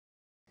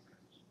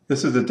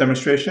This is a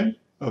demonstration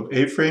of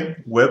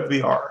A-frame Web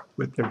VR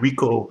with the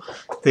RICOH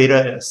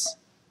THETA S.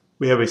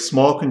 We have a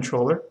small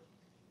controller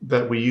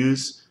that we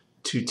use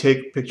to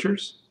take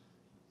pictures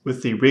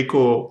with the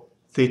RICOH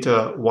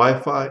THETA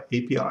Wi-Fi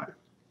API.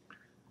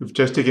 We've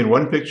just taken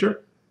one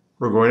picture.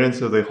 We're going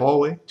into the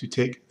hallway to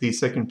take the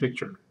second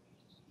picture.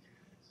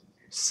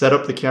 Set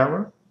up the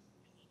camera.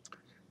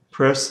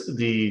 Press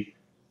the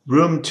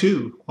room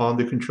 2 on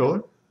the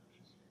controller.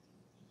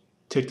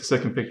 Take the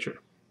second picture.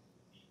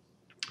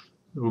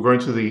 We're going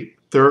to the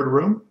third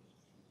room.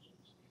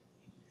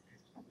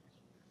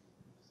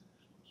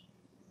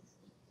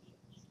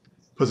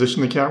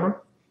 Position the camera.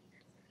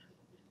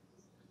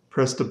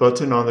 Press the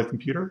button on the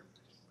computer.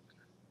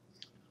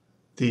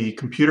 The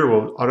computer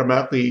will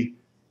automatically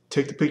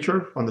take the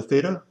picture on the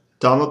Theta,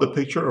 download the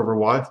picture over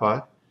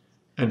Wi-Fi,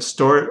 and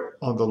store it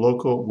on the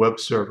local web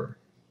server.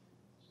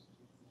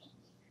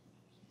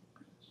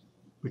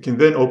 We can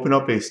then open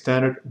up a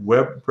standard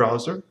web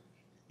browser,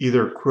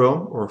 either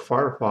Chrome or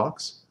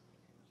Firefox.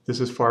 This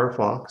is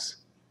Firefox,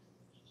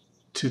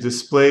 to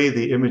display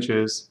the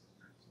images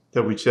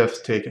that we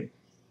just taken.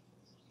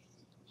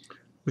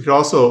 We can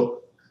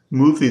also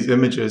move these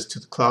images to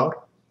the cloud,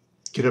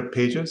 GitHub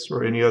Pages,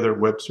 or any other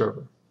web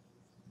server.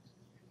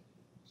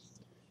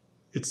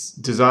 It's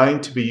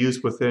designed to be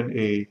used within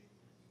a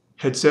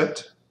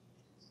headset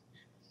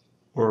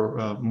or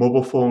a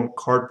mobile phone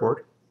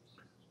cardboard,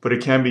 but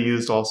it can be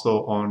used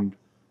also on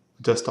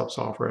desktop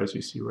software, as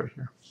you see right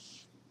here.